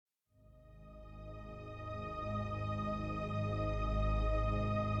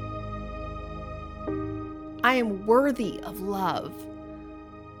I am worthy of love.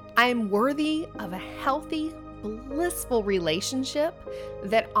 I am worthy of a healthy, blissful relationship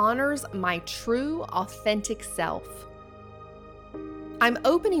that honors my true, authentic self. I'm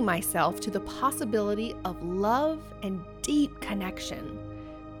opening myself to the possibility of love and deep connection,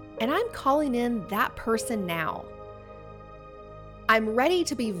 and I'm calling in that person now. I'm ready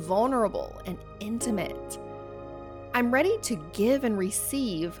to be vulnerable and intimate. I'm ready to give and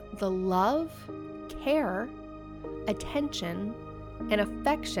receive the love, care, attention, and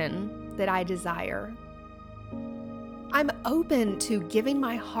affection that I desire. I'm open to giving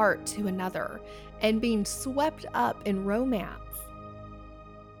my heart to another and being swept up in romance.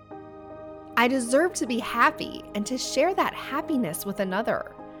 I deserve to be happy and to share that happiness with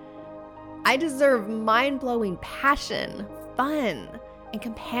another. I deserve mind-blowing passion, fun, and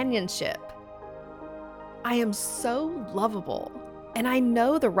companionship. I am so lovable, and I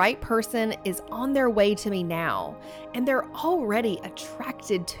know the right person is on their way to me now, and they're already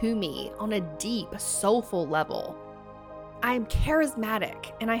attracted to me on a deep, soulful level. I am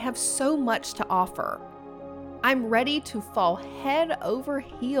charismatic, and I have so much to offer. I'm ready to fall head over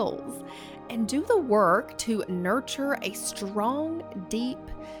heels and do the work to nurture a strong, deep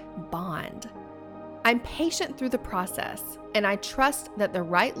bond. I'm patient through the process, and I trust that the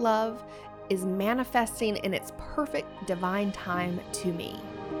right love is manifesting in its perfect divine time to me.